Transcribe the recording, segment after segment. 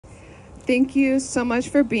Thank you so much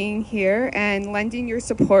for being here and lending your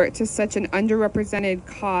support to such an underrepresented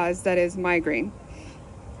cause that is migraine.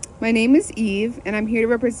 My name is Eve, and I'm here to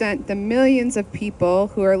represent the millions of people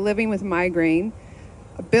who are living with migraine,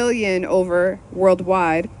 1 billion over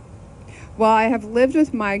worldwide. While I have lived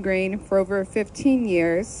with migraine for over 15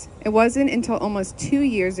 years, it wasn't until almost 2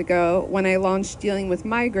 years ago when I launched Dealing with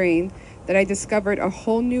Migraine that I discovered a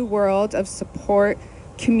whole new world of support,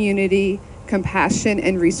 community, compassion,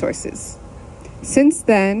 and resources. Since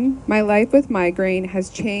then, my life with migraine has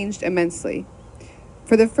changed immensely.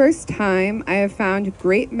 For the first time, I have found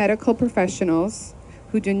great medical professionals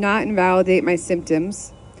who do not invalidate my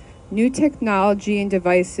symptoms, new technology and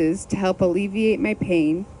devices to help alleviate my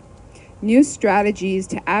pain, new strategies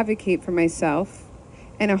to advocate for myself,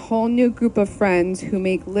 and a whole new group of friends who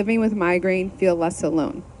make living with migraine feel less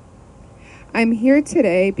alone. I'm here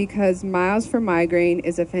today because Miles for Migraine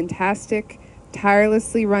is a fantastic,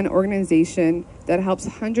 tirelessly run organization that helps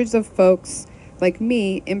hundreds of folks like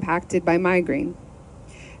me impacted by migraine.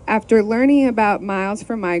 After learning about Miles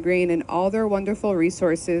for Migraine and all their wonderful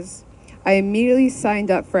resources, I immediately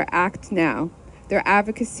signed up for ACT Now, their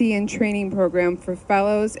advocacy and training program for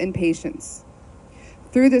fellows and patients.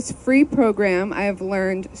 Through this free program, I have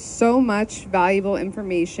learned so much valuable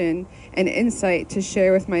information and insight to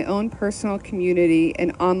share with my own personal community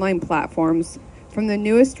and online platforms, from the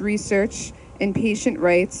newest research in patient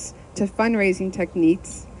rights to fundraising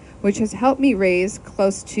techniques, which has helped me raise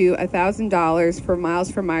close to $1,000 for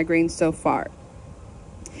Miles for Migraine so far.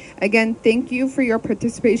 Again, thank you for your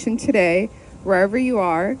participation today, wherever you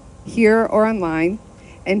are, here or online,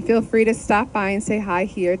 and feel free to stop by and say hi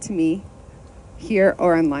here to me, here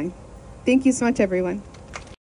or online. Thank you so much, everyone.